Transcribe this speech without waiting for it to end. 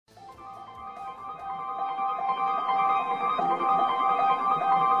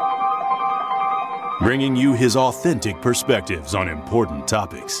bringing you his authentic perspectives on important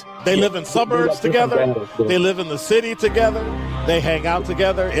topics. They live in suburbs together. They live in the city together. They hang out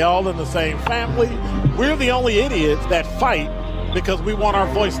together, all in the same family. We're the only idiots that fight because we want our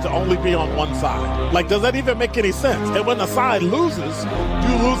voice to only be on one side. Like, does that even make any sense? And when the side loses,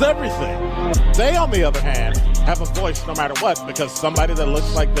 you lose everything. They, on the other hand, have a voice no matter what because somebody that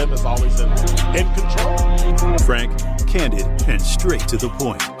looks like them is always in control. Frank, candid, and straight to the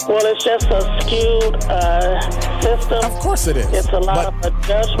point. Well, it's just a skewed system. Of course it is. It's a lot of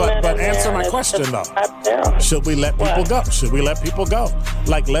judgment. But answer my question, though. Should we let people go? Should we let people go?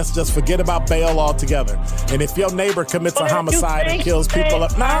 Like, let's just forget about bail altogether. And if your neighbor commits a homicide and kills people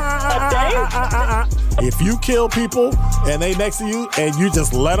up, if you kill people and they next to you and you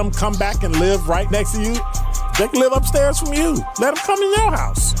just let them come back and live right next to you, they can live upstairs from you. Let them come in your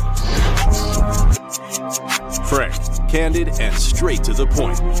house. Frank, candid, and straight to the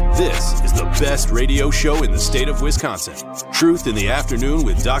point. This is the best radio show in the state of Wisconsin. Truth in the Afternoon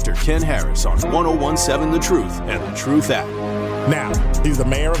with Dr. Ken Harris on 101.7 The Truth and The Truth app. Now, he's the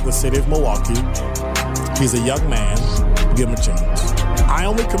mayor of the city of Milwaukee. He's a young man. Give him a chance. I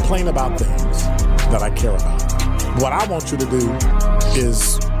only complain about things that I care about. What I want you to do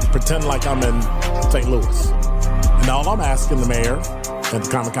is pretend like I'm in St. Louis. And all I'm asking the mayor and the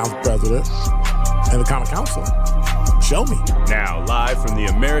Common Council president and the Common Council, show me. Now, live from the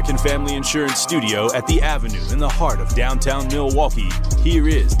American Family Insurance Studio at the Avenue in the heart of downtown Milwaukee, here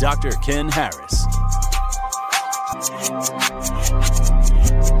is Dr. Ken Harris.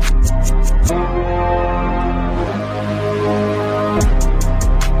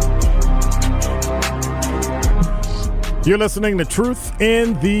 You're listening to Truth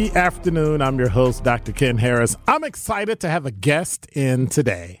in the Afternoon. I'm your host, Dr. Ken Harris. I'm excited to have a guest in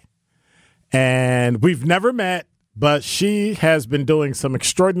today. And we've never met, but she has been doing some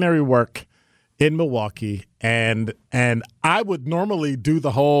extraordinary work in Milwaukee. And I would normally do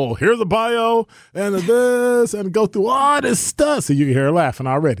the whole, here's the bio and this and go through all this stuff. So you can hear her laughing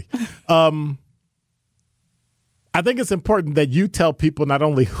already. I think it's important that you tell people not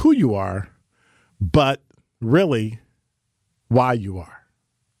only who you are, but really why you are.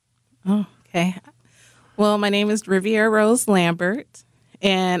 Oh, okay. Well, my name is Riviera Lambert,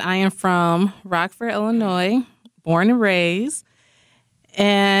 and I am from Rockford, Illinois, born and raised.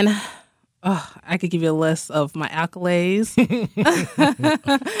 And I could give you a list of my accolades.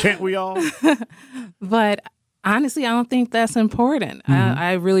 Can't we all? But honestly, I don't think that's important. Mm-hmm.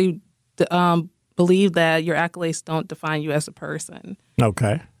 I really believe that your accolades don't define you as a person.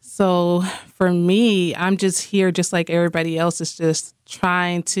 Okay. So for me, I'm just here just like everybody else is just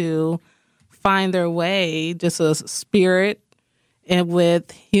trying to find their way, just a spirit and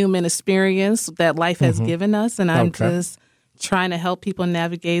with human experience that life has given us. And I'm just trying to help people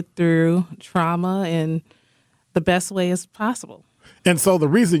navigate through trauma in the best way as possible. And so the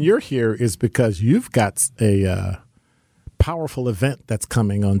reason you're here is because you've got a powerful event that's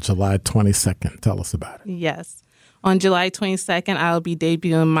coming on July 22nd. Tell us about it. Yes. On July 22nd, I'll be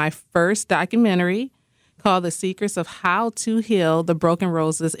debuting my first documentary called The Secrets of How to Heal the Broken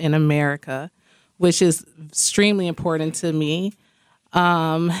Roses in America, which is extremely important to me.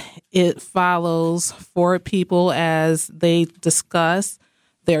 It follows 4 people as they discuss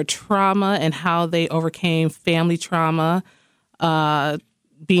their trauma and how they overcame family trauma,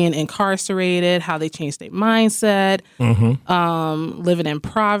 being incarcerated, how they changed their mindset, living in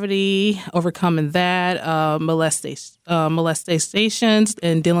poverty, overcoming that, molestations,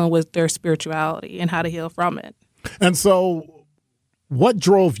 and dealing with their spirituality and how to heal from it. And so what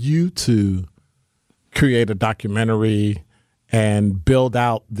drove you to create a documentary and build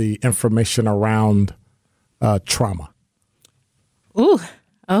out the information around trauma? Ooh,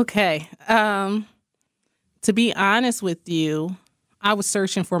 okay. To be honest with you, I was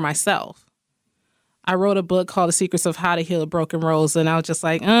searching for myself. I wrote a book called The Secrets of How to Heal a Broken Rose, and I was just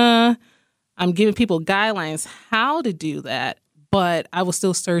like, I'm giving people guidelines how to do that, but I was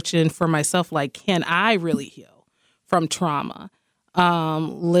still searching for myself, like, can I really heal from trauma?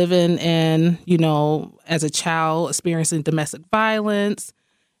 Living in, as a child, experiencing domestic violence,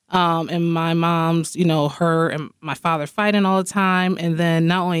 and my mom's, her and my father fighting all the time, and then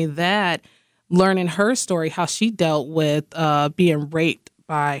not only that, learning her story, how she dealt with being raped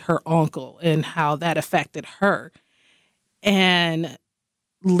by her uncle and how that affected her. And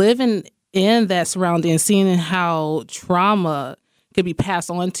living in that surrounding and seeing how trauma could be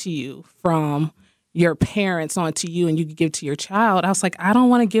passed on to you from your parents onto you and you could give to your child, I was like, I don't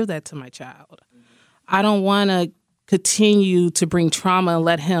want to give that to my child. I don't want to continue to bring trauma and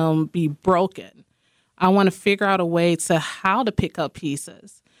let him be broken. I want to figure out a way to how to pick up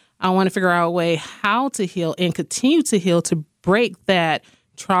pieces. I want to figure out a way how to heal and continue to heal to break that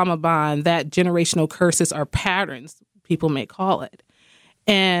trauma bond, that generational curses or patterns, people may call it.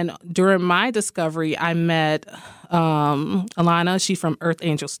 And during my discovery, I met Alana. She's from Earth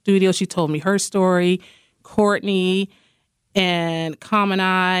Angel Studio. She told me her story. Courtney and Common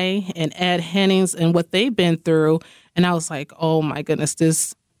Eye and Ed Hennings and what they've been through. And I was like, oh my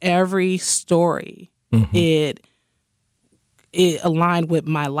goodness, every story, it aligned with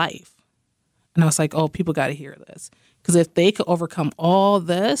my life. And I was like, oh, people got to hear this. Because if they could overcome all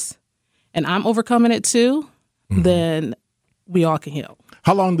this and I'm overcoming it too, then we all can heal.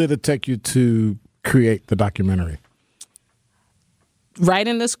 How long did it take you to create the documentary?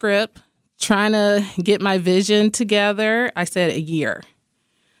 Writing the script, trying to get my vision together, I said a year.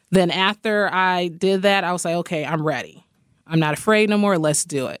 Then after I did that, I was like, okay, I'm ready. I'm not afraid no more. Let's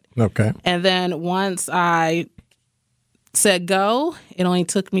do it. Okay. And then once I said go, it only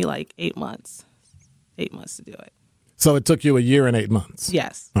took me like 8 months. 8 months to do it. So it took you a year and 8 months?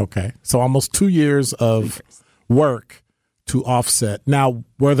 Yes. Okay. So almost 2 years of work to offset. Now,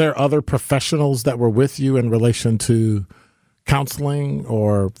 were there other professionals that were with you in relation to counseling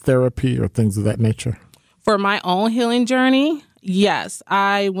or therapy or things of that nature? For my own healing journey, yes.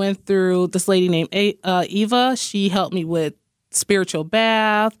 I went through this lady named Eva. She helped me with spiritual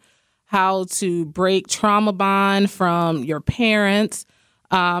bath, how to break trauma bond from your parents.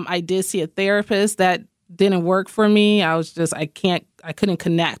 I did see a therapist that didn't work for me. I couldn't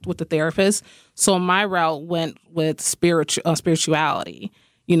connect with the therapist. So my route went with spirituality,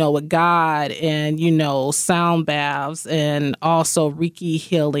 with God and, sound baths and also Reiki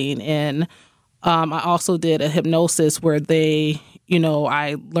healing. And I also did a hypnosis where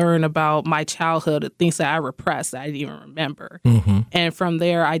I learned about my childhood, things that I repressed that I didn't even remember. And from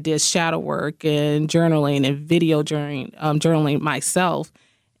there, I did shadow work and journaling and video journaling myself.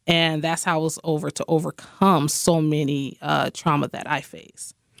 And that's how I was to overcome so many trauma that I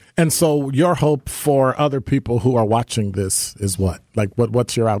face. And so your hope for other people who are watching this is what? Like,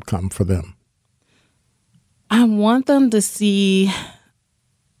 what's your outcome for them? I want them to see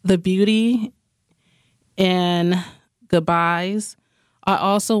the beauty in goodbyes. I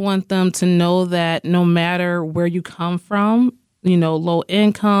also want them to know that no matter where you come from, low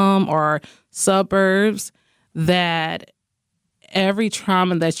income or suburbs, that every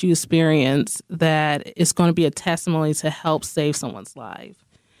trauma that you experience, that is going to be a testimony to help save someone's life.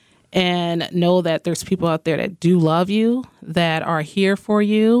 And know that there's people out there that do love you, that are here for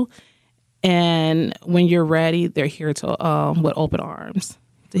you. And when you're ready, they're here to with open arms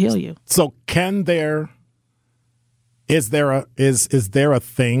to heal you. So is there a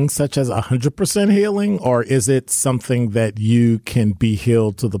thing such as 100% healing, or is it something that you can be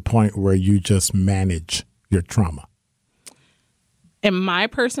healed to the point where you just manage your trauma? In my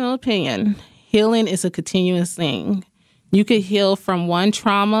personal opinion, healing is a continuous thing. You could heal from one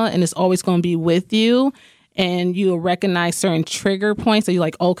trauma and it's always going to be with you, and you'll recognize certain trigger points. So you're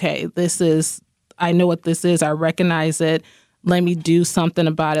like, okay, I know what this is. I recognize it. Let me do something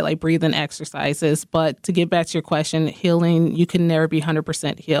about it, like breathing exercises. But to get back to your question, healing, you can never be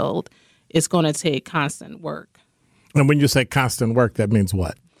 100% healed. It's going to take constant work. And when you say constant work, that means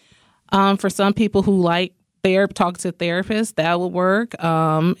what? For some people who like talk to therapists, that would work.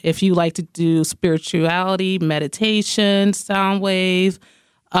 If you like to do spirituality, meditation, sound wave,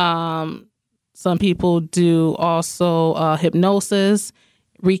 some people do also hypnosis.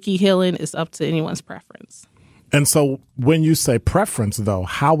 Reiki healing is up to anyone's preference. And so when you say preference, though,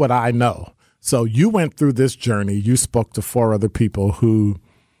 how would I know? So you went through this journey. You spoke to 4 other people who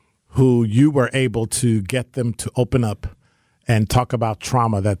you were able to get them to open up and talk about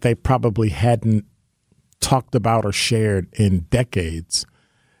trauma that they probably hadn't talked about or shared in decades.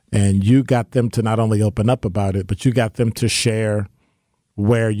 And you got them to not only open up about it, but you got them to share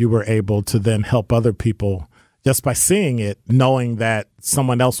where you were able to then help other people just by seeing it, knowing that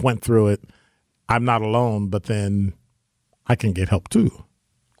someone else went through it. I'm not alone, but then I can get help too.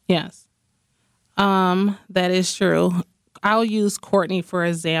 Yes, that is true. I'll use Courtney for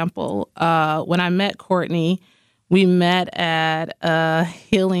example. When I met Courtney, we met at a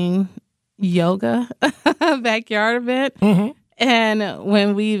healing yoga backyard event. And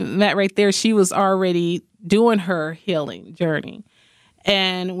when we met right there, she was already doing her healing journey.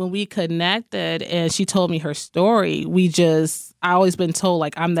 And when we connected and she told me her story, I always been told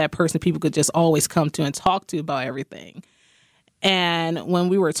like I'm that person people could just always come to and talk to about everything. And when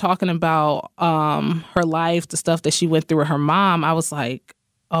we were talking about her life, the stuff that she went through with her mom, I was like,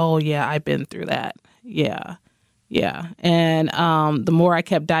 oh yeah, I've been through that. Yeah. Yeah. And the more I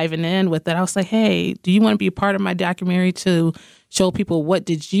kept diving in with it, I was like, hey, do you want to be a part of my documentary to show people what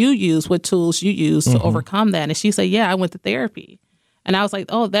did you use, what tools you use to overcome that? And she said, yeah, I went to therapy. And I was like,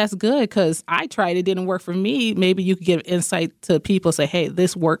 oh, that's good because I tried. It didn't work for me. Maybe you could give insight to people, say, hey,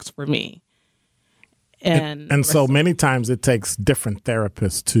 this works for me. And so many times it takes different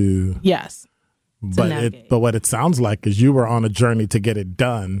therapists to... Yes. But what it sounds like is you were on a journey to get it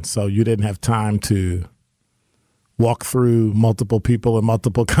done, so you didn't have time to walk through multiple people and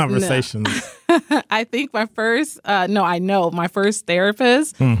multiple conversations. No. I think my first, my first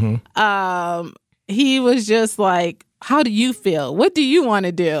therapist, he was just like, how do you feel? What do you want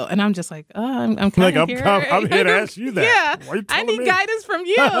to do? And I'm just like, oh, I'm kind of here. I'm here to ask you that. Yeah, I need guidance from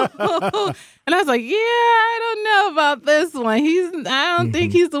you. And I was like, yeah, I don't know about this one. I don't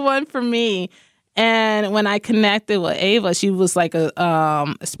think he's the one for me. And when I connected with Ava, she was like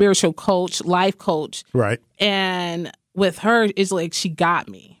a spiritual coach, life coach. Right. And with her, it's like she got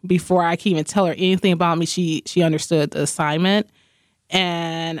me before I can even tell her anything about me. She understood the assignment.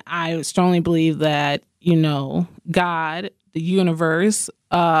 And I strongly believe that, God, the universe,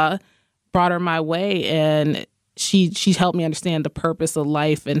 brought her my way. And she helped me understand the purpose of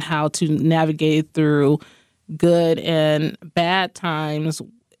life and how to navigate through good and bad times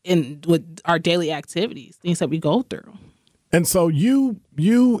with our daily activities, things that we go through. And so you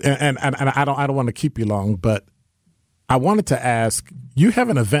and I don't want to keep you long, but I wanted to ask, you have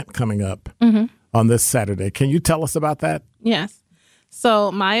an event coming up on this Saturday. Can you tell us about that? Yes.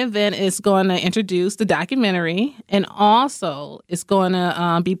 So my event is going to introduce the documentary, and also it's going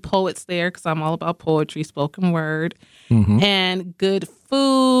to be poets there because I'm all about poetry, spoken word, and good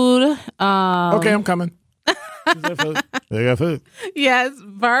food. Okay, I'm coming. They got food. Yes,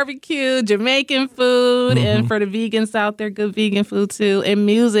 barbecue, Jamaican food, and for the vegans out there, good vegan food too, and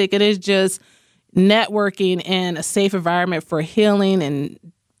music. It is just networking and a safe environment for healing and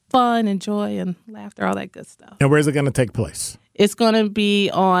fun and joy and laughter, all that good stuff. And where's it going to take place? It's going to be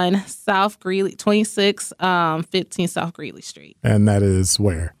on South Greeley, 15 South Greeley Street. And that is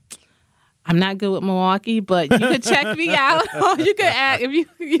where? I'm not good with Milwaukee, but you could check me out. You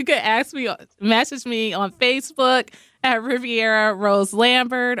could message me on Facebook at Riviera Rose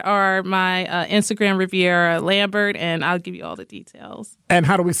Lambert or my Instagram Riviera Lambert, and I'll give you all the details. And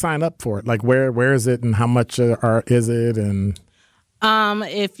how do we sign up for it? Like where is it and how much is it? And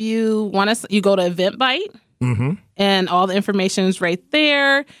if you want to, you go to Eventbrite, and all the information is right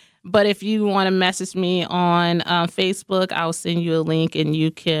there. But if you want to message me on Facebook, I'll send you a link and you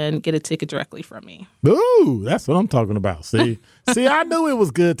can get a ticket directly from me. Ooh, that's what I'm talking about. See, I knew it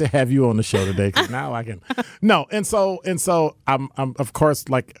was good to have you on the show today because now I can. No, and so I'm of course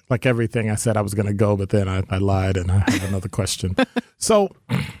like everything I said I was going to go, but then I lied and I have another question. So,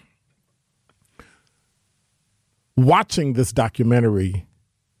 watching this documentary,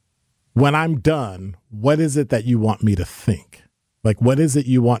 when I'm done, what is it that you want me to think? Like, what is it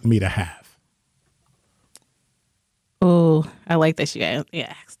you want me to have? Oh, I like that you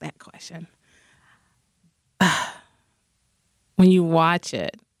asked that question. When you watch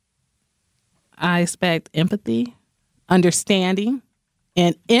it, I expect empathy, understanding,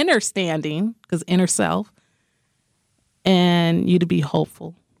 and understanding, because inner self, and you to be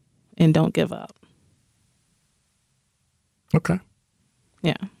hopeful and don't give up. Okay.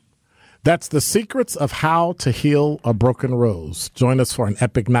 Yeah. That's The Secrets of How to Heal a Broken Rose. Join us for an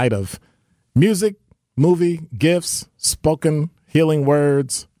epic night of music, movie, gifts, spoken healing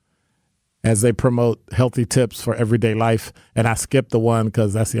words as they promote healthy tips for everyday life. And I skipped the one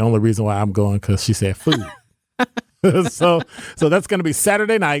because that's the only reason why I'm going, because she said food. So that's going to be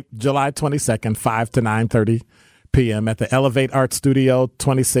Saturday night, July 22nd, 5 to 9:30 p.m. at the Elevate Art Studio,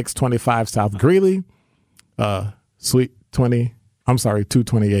 2625 South Greeley, Suite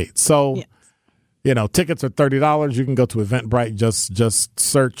 228. So, yes. Tickets are $30. You can go to Eventbrite. Just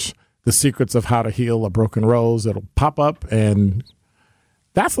search The Secrets of How to Heal a Broken Rose. It'll pop up, and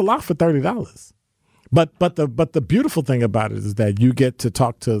that's a lot for $30. But the beautiful thing about it is that you get to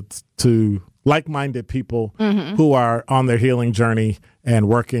talk to like-minded people who are on their healing journey and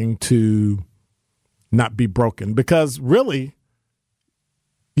working to not be broken. Because really,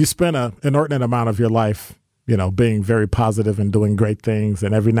 you spend an inordinate amount of your life being very positive and doing great things.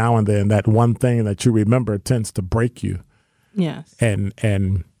 And every now and then that one thing that you remember tends to break you. Yes. And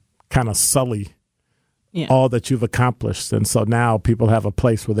kind of sully all that you've accomplished. And so now people have a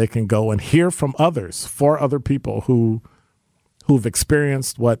place where they can go and hear from others, for other people who've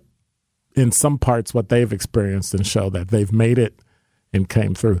experienced in some parts what they've experienced, and show that they've made it and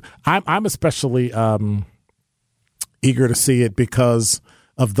came through. I'm especially eager to see it because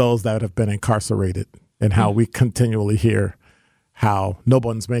of those that have been incarcerated and how we continually hear how no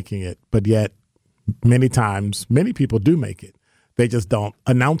one's making it, but yet many times, many people do make it. They just don't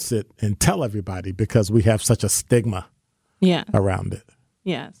announce it and tell everybody because we have such a stigma around it.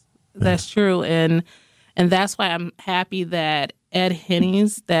 Yes, that's true. And that's why I'm happy that Ed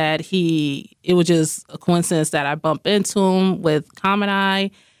Hennies, it was just a coincidence that I bumped into him with Common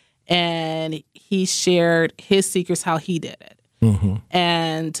Eye, and he shared his secrets, how he did it. Mm-hmm.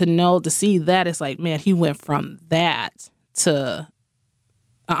 And to see that, it's like, man, he went from that to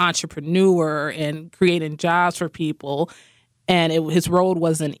an entrepreneur and creating jobs for people. And his road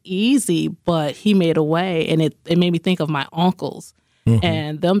wasn't easy, but he made a way. And it made me think of my uncles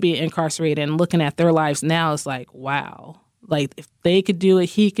and them being incarcerated and looking at their lives now. It's like, wow, like if they could do it,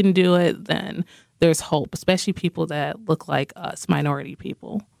 he can do it. Then there's hope, especially people that look like us, minority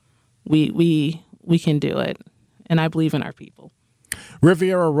people. We can do it. And I believe in our people.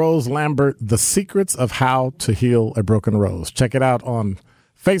 Riviera Lambert, The Secrets of How to Heal a Broken Rose. Check it out on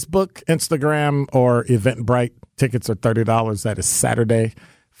Facebook, Instagram, or Eventbrite. Tickets are $30. That is Saturday,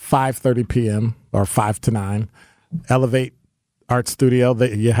 5:30 p.m. or 5 to 9. Elevate Art Studio.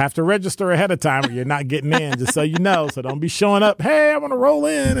 You have to register ahead of time or you're not getting in, just so you know. So don't be showing up, hey, I want to roll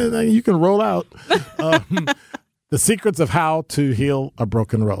in, and then you can roll out. The Secrets of How to Heal a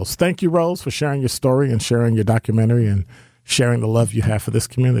Broken Rose. Thank you, Rose, for sharing your story and sharing your documentary and sharing the love you have for this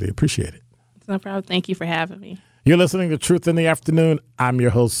community. Appreciate it. It's no problem. Thank you for having me. You're listening to Truth in the Afternoon. I'm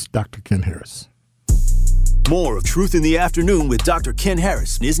your host, Dr. Ken Harris. More of Truth in the Afternoon with Dr. Ken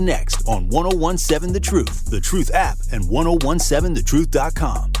Harris is next on 1017 The Truth, The Truth app, and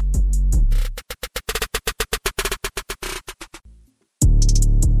 1017thetruth.com.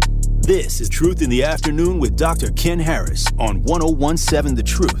 This is Truth in the Afternoon with Dr. Ken Harris on 1017 The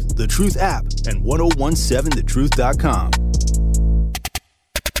Truth, The Truth app, and 1017thetruth.com.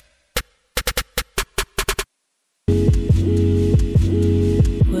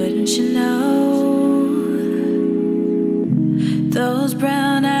 Wouldn't you know, those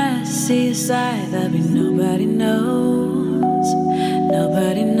brown eyes see a side that nobody knows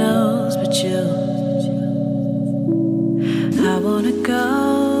but you. I wanna go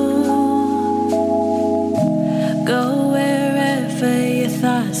wherever your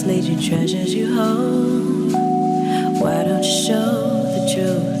thoughts lead you, treasures you hold. Why don't you show the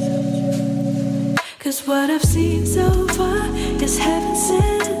truth? 'Cause what I've seen so far is heaven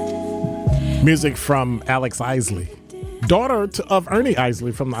sent. Music from Alex Isley, daughter of Ernie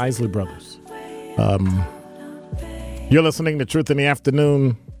Isley from the Isley Brothers. You're listening to Truth in the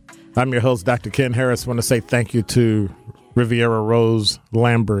Afternoon. I'm your host, Dr. Ken Harris. I want to say thank you to Riviera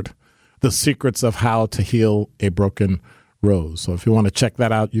Lambert, The Secrets of How to Heal a Broken Rose. So if you want to check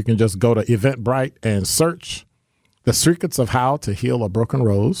that out, you can just go to Eventbrite and search The Secrets of How to Heal a Broken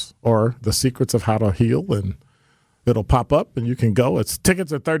Rose or The Secrets of How to Heal, and it'll pop up and you can go.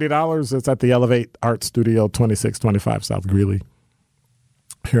 Tickets are $30. It's at the Elevate Art Studio, 2625 South Greeley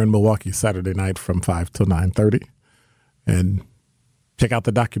here in Milwaukee, Saturday night from 5 till 9:30. And check out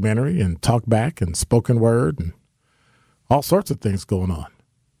the documentary and talk back and spoken word and all sorts of things going on.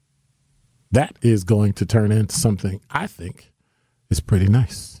 That is going to turn into something I think is pretty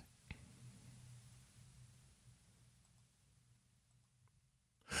nice.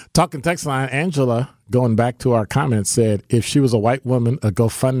 Talking text line, Angela, going back to our comments, said if she was a white woman, a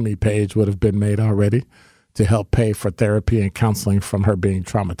GoFundMe page would have been made already to help pay for therapy and counseling from her being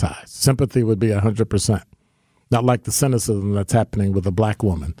traumatized. Sympathy would be 100%. Not like the cynicism that's happening with a black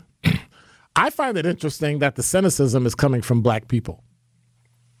woman. I find it interesting that the cynicism is coming from black people.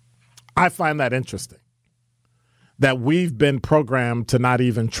 I find that interesting, that we've been programmed to not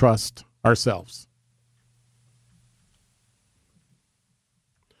even trust ourselves,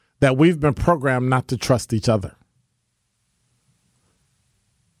 that we've been programmed not to trust each other.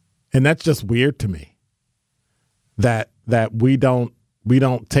 And that's just weird to me, that we don't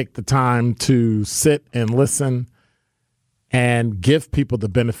take the time to sit and listen and give people the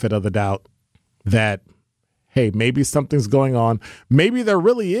benefit of the doubt that, hey, maybe something's going on. Maybe there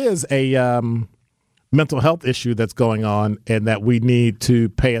really is a mental health issue that's going on and that we need to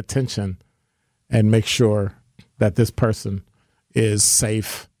pay attention and make sure that this person is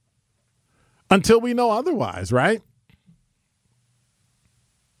safe until we know otherwise, right?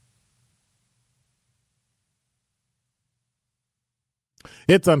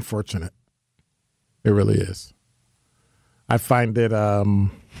 It's unfortunate. It really is. I find it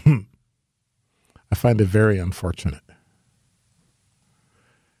very unfortunate.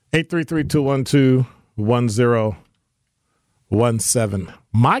 833-212-1017.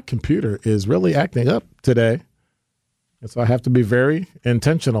 My computer is really acting up today. And so I have to be very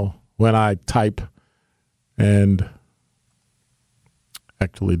intentional when I type and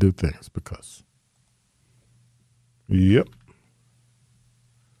actually do things because. Yep.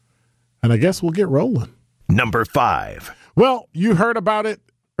 And I guess we'll get rolling. Number 5. Well, you heard about it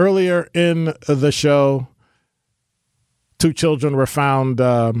earlier in the show. 2 children were found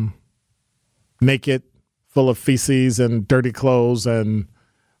naked, full of feces and dirty clothes and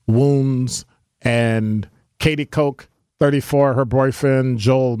wounds. And Katie Koch, 34, her boyfriend,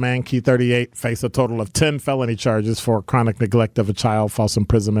 Joel Mankey, 38, face a total of 10 felony charges for chronic neglect of a child, false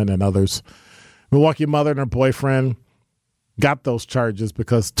imprisonment, and others. Milwaukee mother and her boyfriend got those charges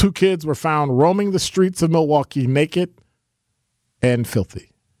because 2 kids were found roaming the streets of Milwaukee naked and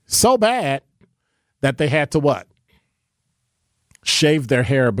filthy. So bad that they had to what? Shave their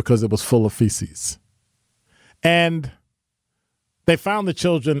hair because it was full of feces. And they found the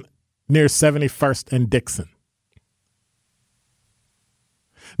children near 71st and Dixon.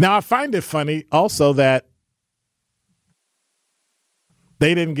 Now, I find it funny also that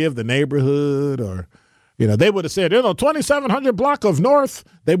they didn't give the neighborhood or, they would have said, 2700 block of North.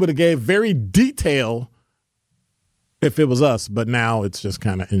 They would have gave very detail if it was us. But now it's just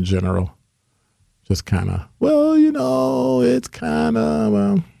kind of in general. Just kind of, it's kind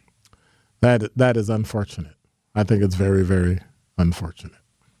of, that is unfortunate. I think it's very, very unfortunate.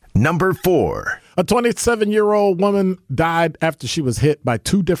 Number 4. A 27-year-old woman died after she was hit by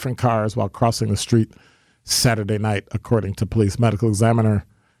 2 different cars while crossing the street Saturday night, according to police. Medical examiner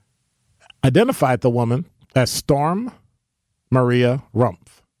identified the woman as Storm Maria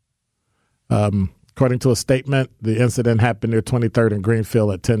Rumpf. According to a statement, the incident happened near 23rd and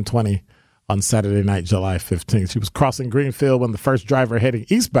Greenfield at 10:20 on Saturday night, July 15th. She was crossing Greenfield when the first driver heading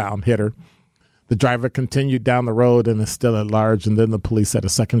eastbound hit her. The driver continued down the road and is still at large, and then the police said a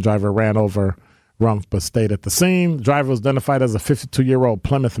second driver ran over Rumpf but stayed at the scene. The driver was identified as a 52-year-old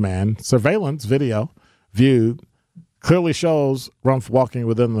Plymouth man. Surveillance video viewed clearly shows Rumpf walking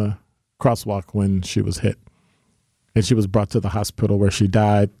within the crosswalk when she was hit, and she was brought to the hospital where she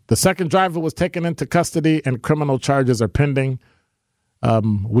died. The second driver was taken into custody, and criminal charges are pending.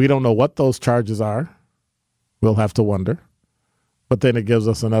 We don't know what those charges are. We'll have to wonder. But then it gives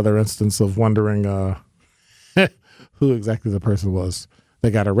us another instance of wondering who exactly the person was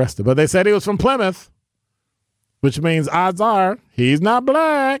that got arrested. But they said he was from Plymouth, which means odds are he's not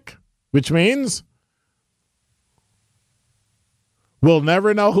black, which means we'll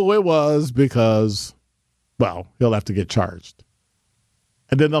never know who it was because, he'll have to get charged.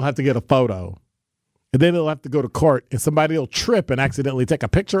 And then they'll have to get a photo. And then he'll have to go to court, and somebody will trip and accidentally take a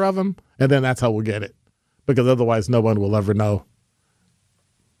picture of him, and then that's how we'll get it. Because otherwise no one will ever know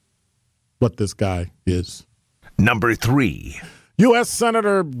what this guy is. Number 3. U.S.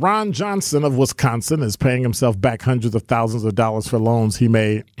 Senator Ron Johnson of Wisconsin is paying himself back hundreds of thousands of dollars for loans he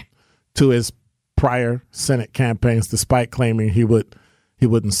made to his prior Senate campaigns, despite claiming he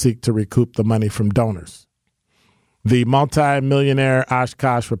wouldn't seek to recoup the money from donors. The multi-millionaire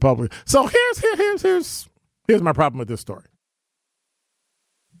Oshkosh Republican. So here's my problem with this story.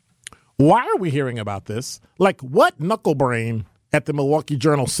 Why are we hearing about this? Like, what knucklebrain at the Milwaukee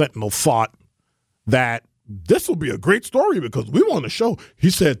Journal-Sentinel thought that this will be a great story because we want to show he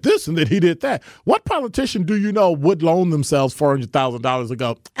said this and then he did that? What politician do you know would loan themselves $400,000 and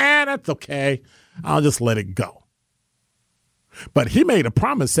go, that's okay, I'll just let it go? But he made a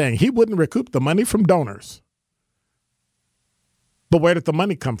promise saying he wouldn't recoup the money from donors. But where did the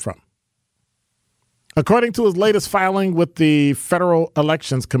money come from? According to his latest filing with the Federal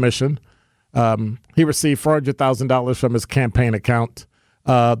Elections Commission, he received $400,000 from his campaign account.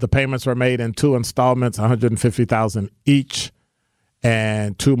 The payments were made in 2 installments, $150,000 each,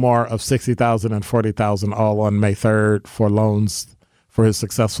 and 2 more of $60,000 and $40,000, all on May 3rd for loans for his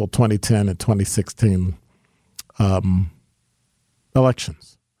successful 2010 and 2016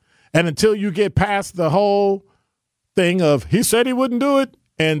 elections. And until you get past the whole thing of he said he wouldn't do it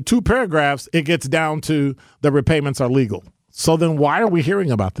and 2 paragraphs, it gets down to the repayments are legal. So then why are we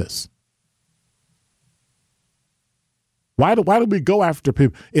hearing about this? Why do we go after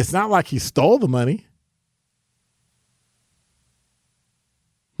people? It's not like he stole the money.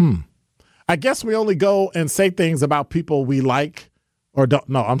 I guess we only go and say things about people we like or don't.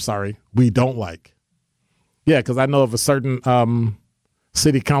 No, I'm sorry. We don't like. Yeah, because I know of a certain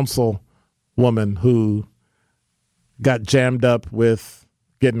city council woman who got jammed up with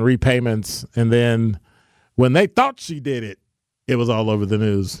getting repayments. And then when they thought she did it, it was all over the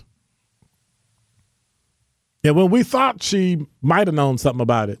news. And when we thought she might have known something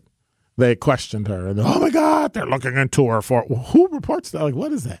about it, they questioned her. And, oh, my God, they're looking into her for who reports that? Like,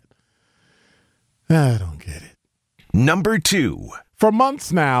 what is that? I don't get it. Number 2. For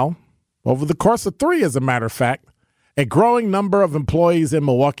months now, Over the course of 3, as a matter of fact, a growing number of employees in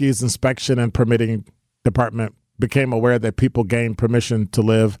Milwaukee's inspection and permitting department became aware that people gained permission to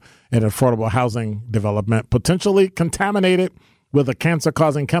live in affordable housing development, potentially contaminated with a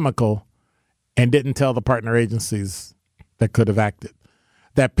cancer-causing chemical, and didn't tell the partner agencies that could have acted.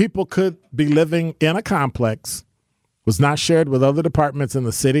 That people could be living in a complex was not shared with other departments in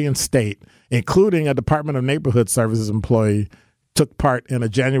the city and state, including a Department of Neighborhood Services employee took part in a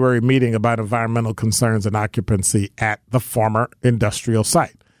January meeting about environmental concerns and occupancy at the former industrial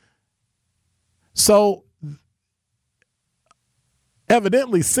site. So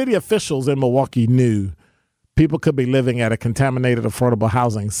evidently, city officials in Milwaukee knew people could be living at a contaminated affordable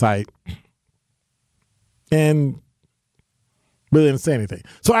housing site and really didn't say anything.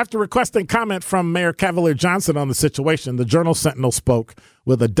 So after requesting comment from Mayor Cavalier Johnson on the situation, the Journal Sentinel spoke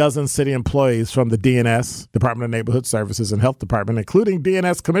with a dozen city employees from the DNS, Department of Neighborhood Services and Health Department, including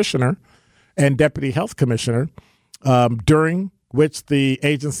DNS Commissioner and Deputy Health Commissioner, during which the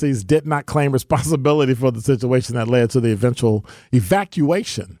agencies did not claim responsibility for the situation that led to the eventual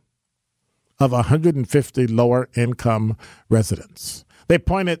evacuation of 150 lower-income residents. They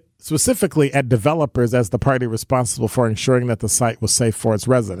pointed specifically at developers as the party responsible for ensuring that the site was safe for its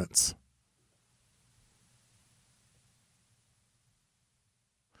residents.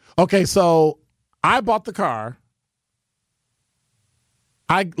 Okay, so I bought the car.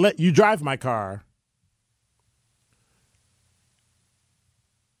 I let you drive my car.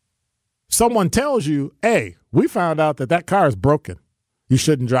 Someone tells you, hey, we found out that that car is broken. You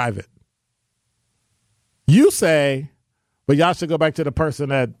shouldn't drive it. You say, but y'all should go back to the person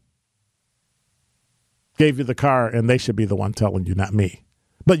that gave you the car and they should be the one telling you, not me.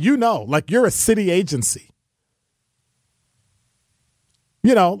 But you know, like you're a city agency.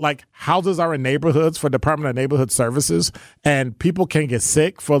 You know, like houses are in neighborhoods for Department of Neighborhood Services and people can get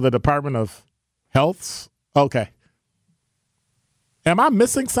sick for the Department of Health. Okay. Am I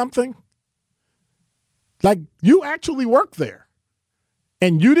missing something? Like you actually work there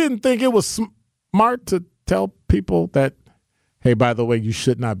and you didn't think it was smart to tell people that, hey, by the way, you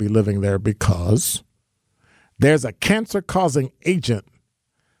should not be living there because there's a cancer-causing agent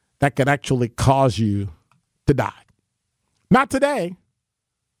that could actually cause you to die. Not today,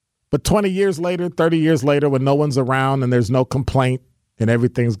 but 20 years later, 30 years later, when no one's around and there's no complaint and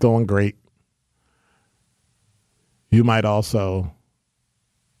everything's going great, you might also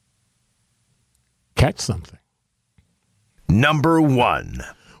catch something. Number 1.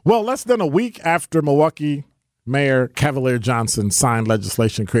 Well, less than a week after Milwaukee Mayor Cavalier Johnson signed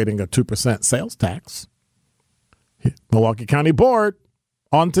legislation creating a 2% sales tax, Milwaukee County Board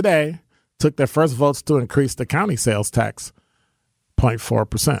on today took their first votes to increase the county sales tax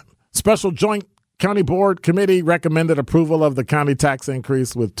 0.4%. Special Joint County Board Committee recommended approval of the county tax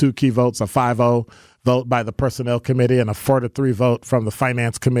increase with 2 key votes, a 5-0 vote by the Personnel Committee and a 4-3 vote from the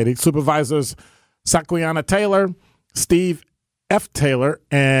Finance Committee. Supervisors Saquiana Taylor, Steve F. Taylor,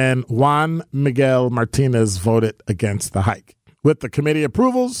 and Juan Miguel Martinez voted against the hike. With the committee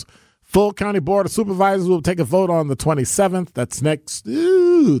approvals, full County Board of Supervisors will take a vote on the 27th. That's next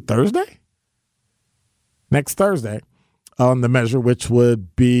Thursday? Next Thursday on the measure, which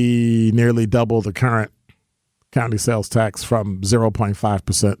would be nearly double the current county sales tax from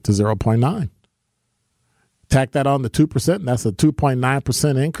 0.5% to 0.9%. Tack that on the 2%, and that's a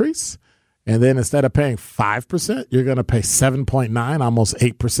 2.9% increase. And then instead of paying 5%, you're going to pay 7.9%, almost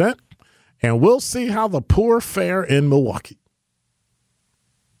 8%. And we'll see how the poor fare in Milwaukee.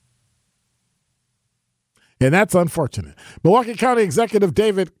 And that's unfortunate. Milwaukee County Executive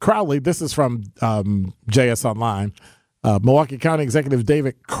David Crowley, this is from JS Online. Milwaukee County Executive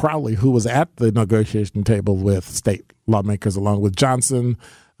David Crowley, who was at the negotiation table with state lawmakers along with Johnson,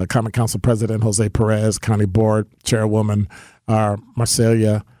 the Common Council President Jose Perez, County Board Chairwoman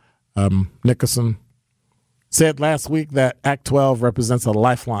Marcelia Nickerson, said last week that Act 12 represents a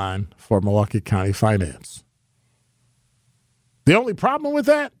lifeline for Milwaukee County finance. The only problem with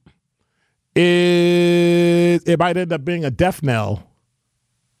that is it might end up being a death knell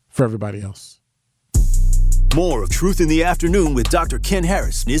for everybody else. More of Truth in the Afternoon with Dr. Ken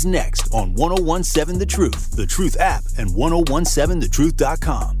Harris is next on 1017 The Truth, The Truth app, and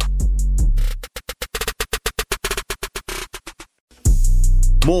 1017thetruth.com.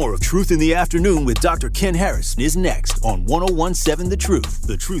 More of Truth in the Afternoon with Dr. Ken Harris is next on 1017 The Truth,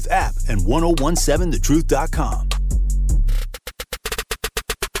 The Truth app, and 1017thetruth.com.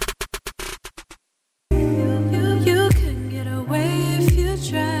 You can get away if you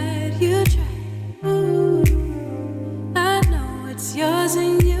tried, Ooh, I know it's yours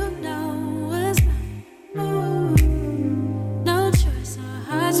and you know it's mine. Ooh, no choice, our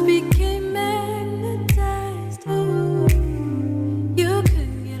hearts became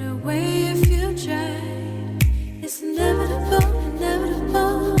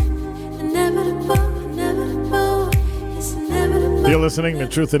listening to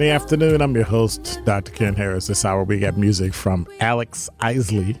Truth in the Afternoon. I'm your host, Dr. Ken Harris. This hour we got music from Alex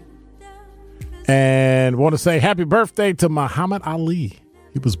Isley. And want to say happy birthday to Muhammad Ali.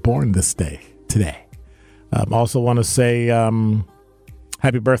 He was born this day, today. Also want to say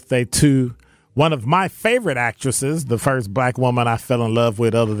happy birthday to one of my favorite actresses, the first black woman I fell in love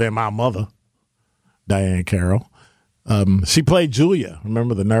with other than my mother, Diane Carroll. She played Julia,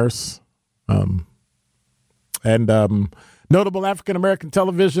 remember the nurse? Notable African-American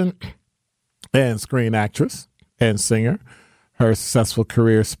television and screen actress and singer. Her successful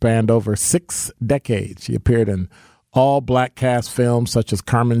career spanned over 6 decades. She appeared in all-black cast films such as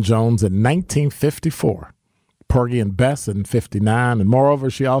Carmen Jones in 1954, Porgy and Bess in 59, and moreover,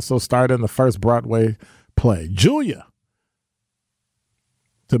 she also starred in the first Broadway play, Julia,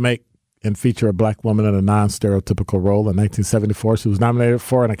 to make and feature a black woman in a non-stereotypical role. In 1974, she was nominated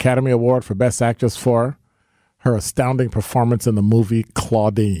for an Academy Award for Best Actress for her astounding performance in the movie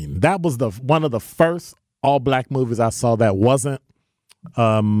Claudine. That was one of the first all-black movies I saw that wasn't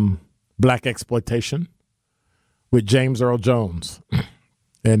black exploitation, with James Earl Jones.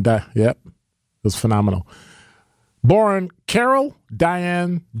 And, it was phenomenal. Born Carol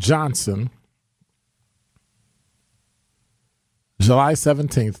Diane Johnson, July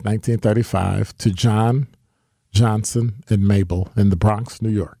 17th, 1935, to John Johnson and Mabel in the Bronx, New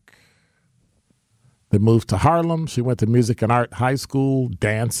York. They moved to Harlem. She went to music and art high school,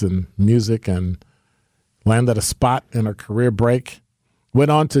 dance and music, and landed a spot in her career break.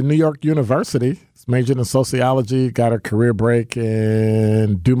 Went on to New York University, majored in sociology, got her career break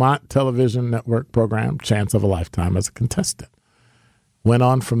in Dumont Television Network program, Chance of a Lifetime as a contestant. Went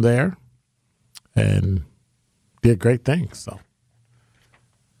on from there and did great things. So,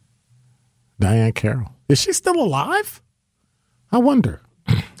 Diane Carroll. Is she still alive? I wonder.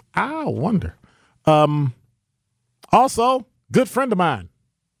 Also, good friend of mine,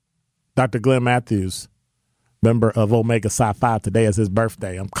 Dr. Glenn Matthews, member of Omega Psi Phi. Today is his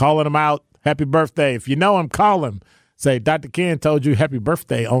birthday. I'm calling him out. Happy birthday. If you know him, call him. Say, Dr. Ken told you happy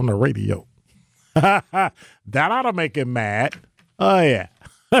birthday on the radio. That ought to make him mad. Oh, yeah.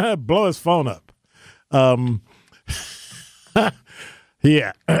 Blow his phone up.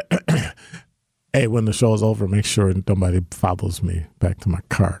 Yeah. Hey, when the show is over, make sure nobody follows me back to my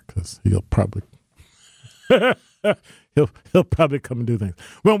car, because he'll probably he'll probably come and do things.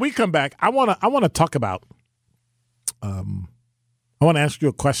 When we come back, I want to talk about I want to ask you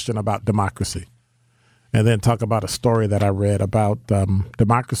a question about democracy, and then talk about a story that I read about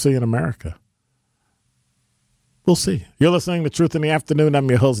democracy in America. We'll see. You're listening to Truth in the Afternoon. I'm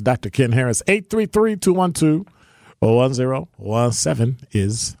your host, Dr. Ken Harris. 833-212-1017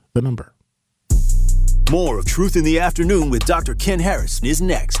 is the number. More of Truth in the Afternoon with Dr. Ken Harris is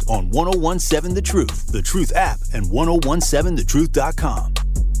next on 1017 The Truth, the Truth app, and 1017thetruth.com.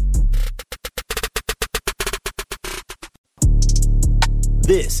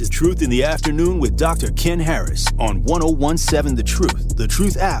 This is Truth in the Afternoon with Dr. Ken Harris on 1017 The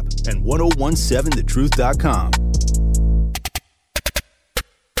Truth app, and 1017thetruth.com.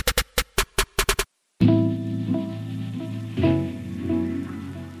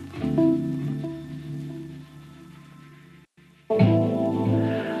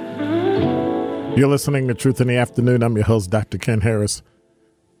 You're listening to Truth in the Afternoon. I'm your host, Dr. Ken Harris.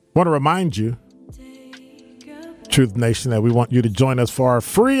 I want to remind you, Truth Nation, that we want you to join us for our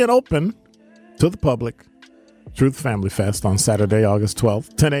free and open to the public Truth Family Fest on Saturday, August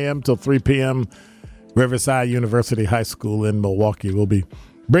 12th, 10 a.m. till 3 p.m., Riverside University High School in Milwaukee. We'll be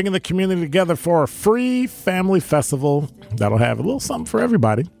bringing the community together for a free family festival that'll have a little something for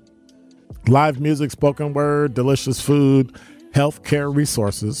everybody. Live music, spoken word, delicious food, healthcare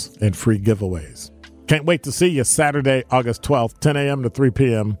resources, and free giveaways. Can't wait to see you Saturday, August 12th, 10 a.m. to 3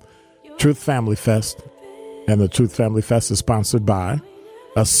 p.m., Truth Family Fest. And the Truth Family Fest is sponsored by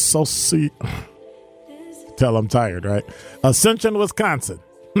Tell I'm tired, right? Ascension, Wisconsin,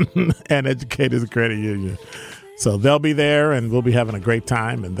 and Educators Credit Union. So they'll be there, and we'll be having a great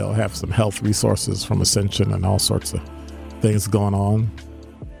time, and they'll have some health resources from Ascension and all sorts of things going on.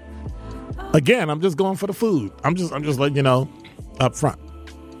 Again, I'm just going for the food. I'm just letting you know up front.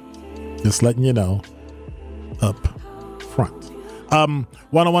 Just letting you know up front.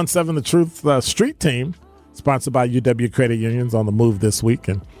 1017 The Truth Street Team, sponsored by UW Credit Unions, on the move this week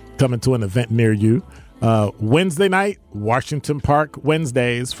and coming to an event near you. Wednesday night, Washington Park,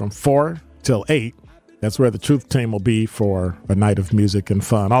 Wednesdays from 4 till 8. That's where the Truth Team will be for a night of music and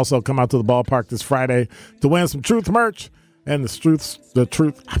fun. Also, come out to the ballpark this Friday to win some Truth merch. And the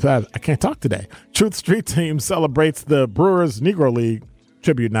Truth, I can't talk today. Truth Street Team celebrates the Brewers Negro League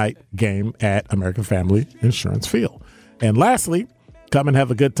Tribute Night game at American Family Insurance Field. And lastly, Come and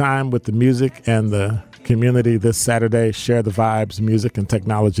have a good time with the music and the community this Saturday. Share the Vibes Music and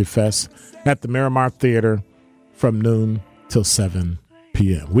Technology Fest at the Miramar Theater from noon till 7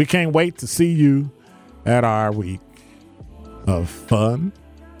 p.m. We can't wait to see you at our week of fun,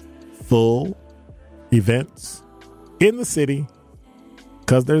 full events in the city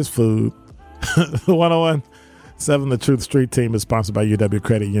because there's food. The 101.7 The Truth Street Team is sponsored by UW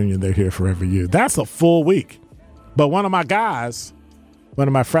Credit Union. They're here forever you. That's a full week. But one of my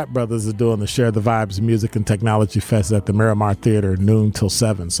frat brothers is doing the Share the Vibes Music and Technology Fest at the Miramar Theater noon till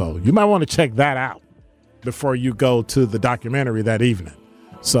 7. So you might want to check that out before you go to the documentary that evening.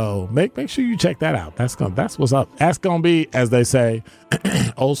 So make sure you check that out. That's what's up. That's going to be, as they say,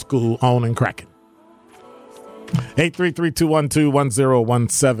 old school, on and cracking.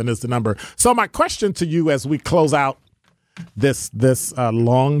 833-212-1017 is the number. So my question to you as we close out this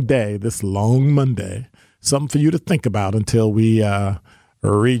long day, this long Monday, something for you to think about until we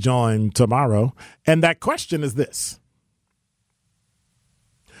rejoin tomorrow. And that question is this.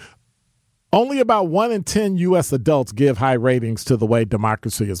 Only about 1 in 10 U.S. adults give high ratings to the way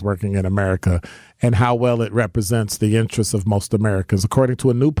democracy is working in America and how well it represents the interests of most Americans, according to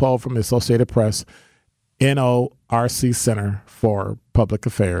a new poll from the Associated Press NORC Center for Public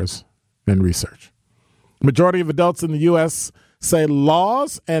Affairs and Research. Majority of adults in the U.S. say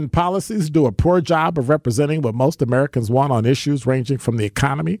laws and policies do a poor job of representing what most Americans want on issues ranging from the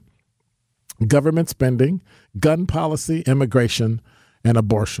economy, government spending, gun policy, immigration, and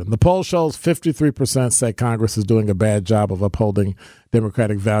abortion. The poll shows 53% say Congress is doing a bad job of upholding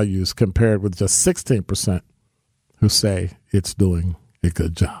democratic values, compared with just 16% who say it's doing a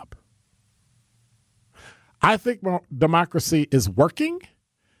good job. I think democracy is working,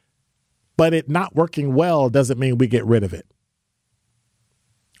 but it not working well doesn't mean we get rid of it.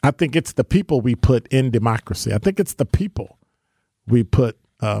 I think it's the people we put in democracy. I think it's the people we put.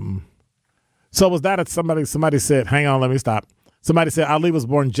 So was that somebody said, hang on, let me stop. Somebody said Ali was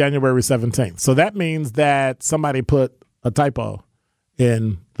born January 17th. So that means that somebody put a typo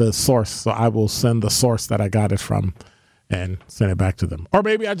in the source. So I will send the source that I got it from and send it back to them. Or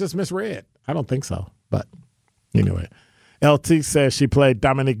maybe I just misread. I don't think so. But anyway, LT says she played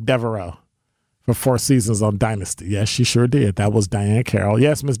Dominique Devereaux for 4 seasons on Dynasty. Yes, she sure did. That was Diane Carroll.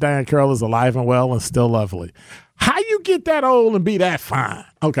 Yes, Miss Diane Carroll is alive and well and still lovely. How you get that old and be that fine?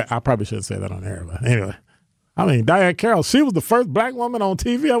 Okay, I probably shouldn't say that on air, but anyway. I mean, Diane Carroll, she was the first black woman on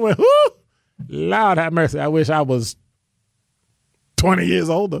TV. I went, whoo, Lord have mercy. I wish I was 20 years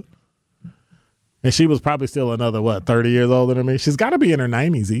older. And she was probably still another, 30 years older than me? She's got to be in her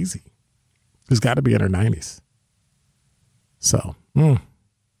 90s easy. She's got to be in her 90s. So,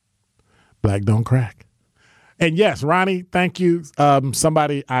 black don't crack. And yes, Ronnie, thank you.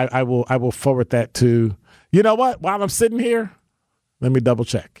 Somebody, I will forward that to, you know what? While I'm sitting here, let me double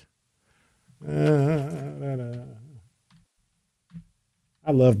check. I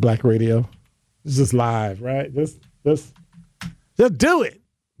love black radio. It's just live, right? Just do it.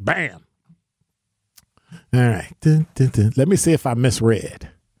 Bam. All right. Dun, dun, dun. Let me see if I misread.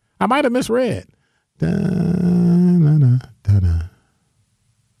 I might have misread. Dun, dun, dun, dun, dun.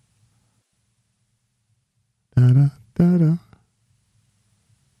 Dun, dun, dun, dun.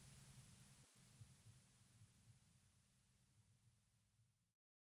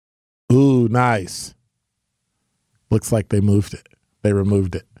 Ooh, nice. Looks like they moved it. They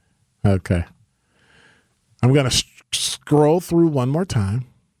removed it. Okay. I'm going to scroll through one more time.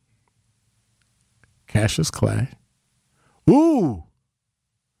 Cassius Clay. Ooh.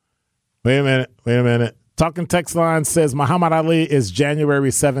 Wait a minute. Talking text line says Muhammad Ali is January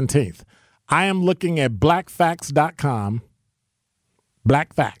 17th. I am looking at blackfacts.com.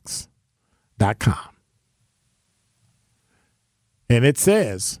 Blackfacts.com. And it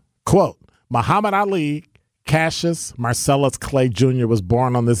says, quote, Muhammad Ali Cassius Marcellus Clay Jr. was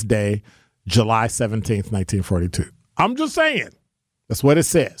born on this day, July 17th, 1942. I'm just saying. That's what it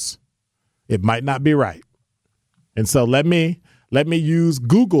says. It might not be right. And so let me use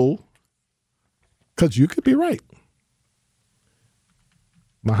Google, because you could be right.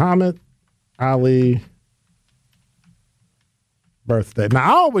 Muhammad Ali birthday. Now,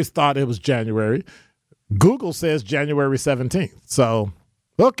 I always thought it was January. Google says January 17th. So,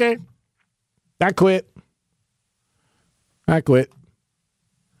 okay. I quit.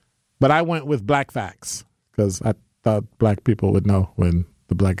 But I went with Black Facts because I thought black people would know when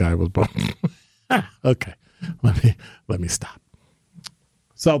the black guy was born. Okay. Let me stop.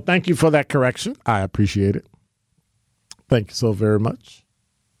 So thank you for that correction. I appreciate it. Thank you so very much.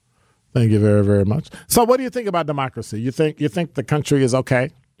 Thank you very, very much. So what do you think about democracy? You think the country is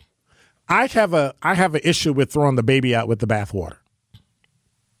okay? I have an issue with throwing the baby out with the bathwater.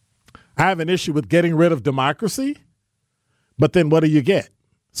 I have an issue with getting rid of democracy, but then what do you get?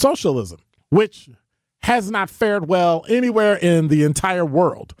 Socialism, which has not fared well anywhere in the entire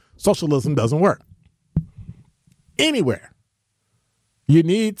world. Socialism doesn't work anywhere. You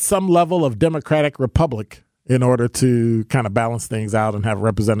need some level of democratic republic in order to kind of balance things out and have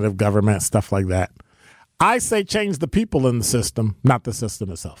representative government, stuff like that. I say change the people in the system, not the system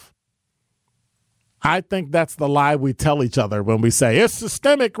itself. I think that's the lie we tell each other when we say it's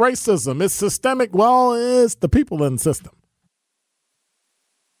systemic racism. It's systemic. Well, it's the people in the system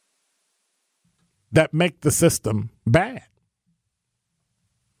that make the system bad.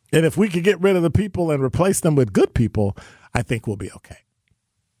 And if we could get rid of the people and replace them with good people, I think we'll be okay.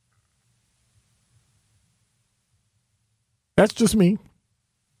 That's just me.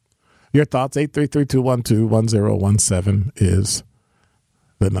 Your thoughts, 833-212-1017 is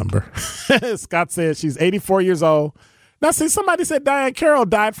the number. Scott says she's 84 years old. Now, see, somebody said Diane Carroll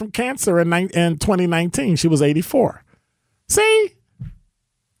died from cancer in 2019. She was 84. See?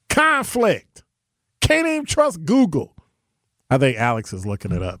 Conflict. Can't even trust Google. I think Alex is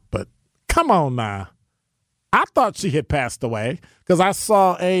looking it up, but come on now. I thought she had passed away because I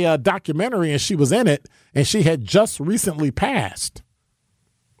saw a documentary and she was in it and she had just recently passed.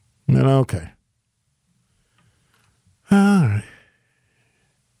 Okay. All right.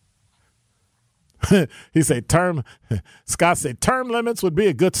 He said Scott said term limits would be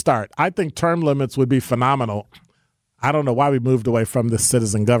a good start. I think term limits would be phenomenal. I don't know why we moved away from this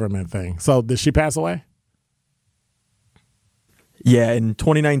citizen government thing. So did she pass away? Yeah, in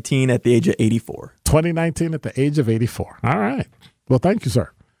 2019 at the age of 84. 2019 at the age of 84. All right. Well, thank you, sir.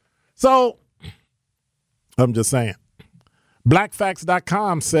 So I'm just saying.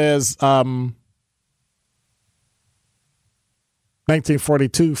 Blackfacts.com says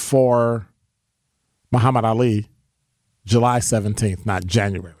 1942 for Muhammad Ali, July 17th, not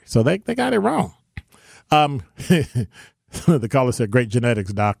January. So they got it wrong. The caller said, great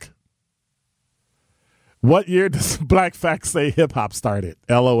genetics, doc. What year does Black Facts say hip-hop started?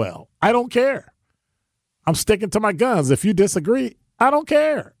 LOL. I don't care. I'm sticking to my guns. If you disagree, I don't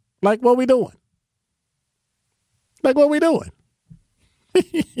care. Like, what we doing?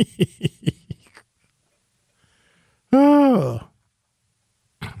 Oh.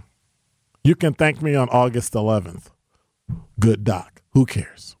 You can thank me on August 11th. Good doc. Who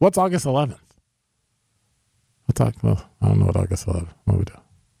cares? What's August 11th? Well, I don't know what August 11th. What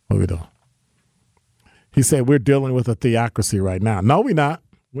we doing? He said we're dealing with a theocracy right now. No, we're not.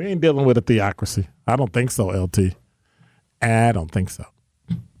 We ain't dealing with a theocracy. I don't think so, LT. I don't think so.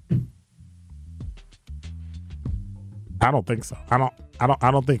 I don't think so. I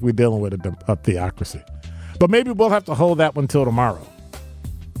don't think we're dealing with a theocracy. But maybe we'll have to hold that one till tomorrow.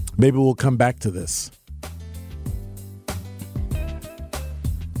 Maybe we'll come back to this.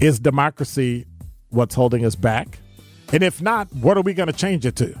 Is democracy what's holding us back? And if not, what are we going to change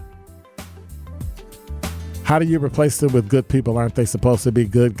it to? How do you replace it with good people? Aren't they supposed to be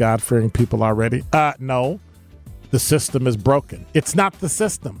good, God-fearing people already? No. The system is broken. It's not the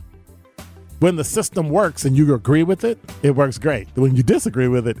system. When the system works and you agree with it, it works great. When you disagree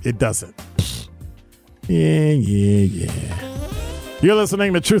with it, it doesn't. Yeah. You're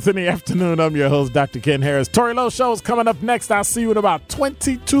listening to Truth in the Afternoon. I'm your host, Dr. Ken Harris. Tori Lowe Show is coming up next. I'll see you in about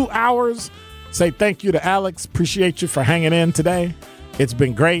 22 hours. Say thank you to Alex. Appreciate you for hanging in today. It's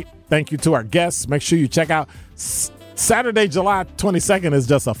been great. Thank you to our guests. Make sure you check out Saturday, July 22nd is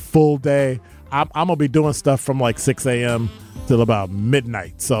just a full day. I'm going to be doing stuff from like 6 a.m. till about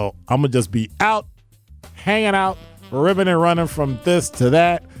midnight. So I'm going to just be out, hanging out, ribbon and running from this to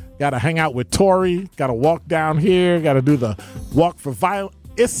that. Got to hang out with Tori. Got to walk down here. Got to do the walk for violence.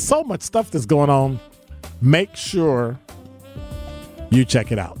 It's so much stuff that's going on. Make sure you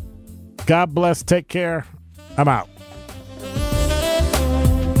check it out. God bless. Take care. I'm out.